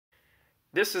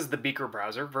This is the Beaker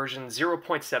Browser version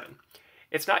 0.7.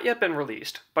 It's not yet been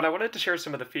released, but I wanted to share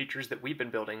some of the features that we've been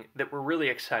building that we're really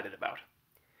excited about.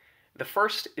 The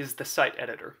first is the site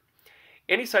editor.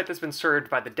 Any site that's been served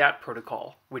by the DAT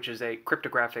protocol, which is a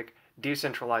cryptographic,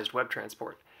 decentralized web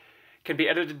transport, can be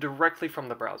edited directly from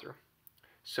the browser.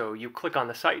 So you click on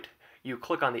the site, you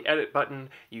click on the edit button,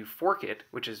 you fork it,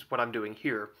 which is what I'm doing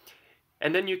here,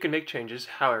 and then you can make changes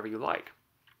however you like.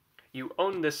 You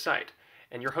own this site,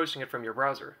 and you're hosting it from your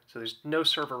browser, so there's no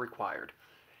server required.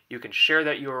 You can share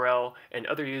that URL, and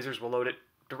other users will load it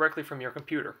directly from your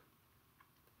computer.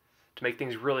 To make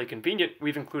things really convenient,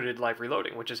 we've included live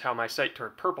reloading, which is how my site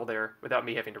turned purple there without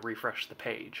me having to refresh the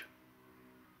page.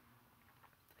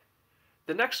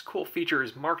 The next cool feature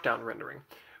is Markdown rendering.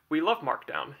 We love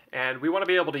Markdown, and we want to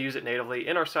be able to use it natively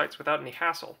in our sites without any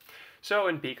hassle. So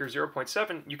in Beaker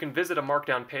 0.7, you can visit a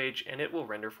Markdown page and it will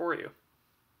render for you.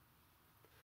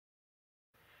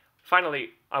 Finally,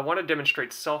 I want to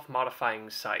demonstrate self-modifying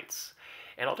sites,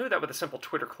 and I'll do that with a simple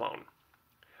Twitter clone.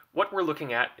 What we're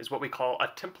looking at is what we call a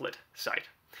template site.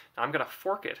 Now I'm going to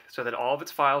fork it so that all of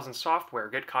its files and software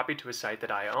get copied to a site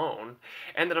that I own,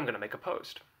 and then I'm going to make a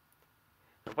post.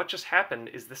 Now, what just happened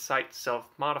is the site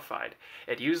self-modified.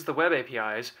 It used the web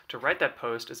APIs to write that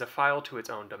post as a file to its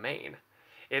own domain.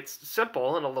 It's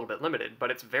simple and a little bit limited,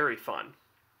 but it's very fun.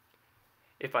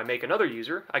 If I make another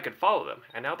user, I can follow them,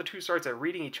 and now the two sites are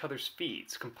reading each other's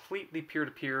feeds, completely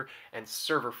peer-to-peer and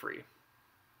server-free.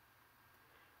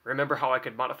 Remember how I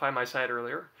could modify my site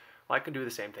earlier? Well, I can do the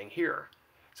same thing here.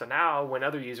 So now, when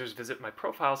other users visit my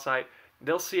profile site,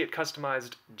 they'll see it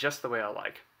customized just the way I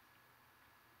like.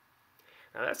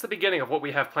 Now that's the beginning of what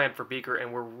we have planned for Beaker,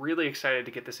 and we're really excited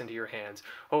to get this into your hands,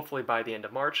 hopefully by the end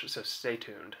of March, so stay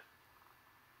tuned.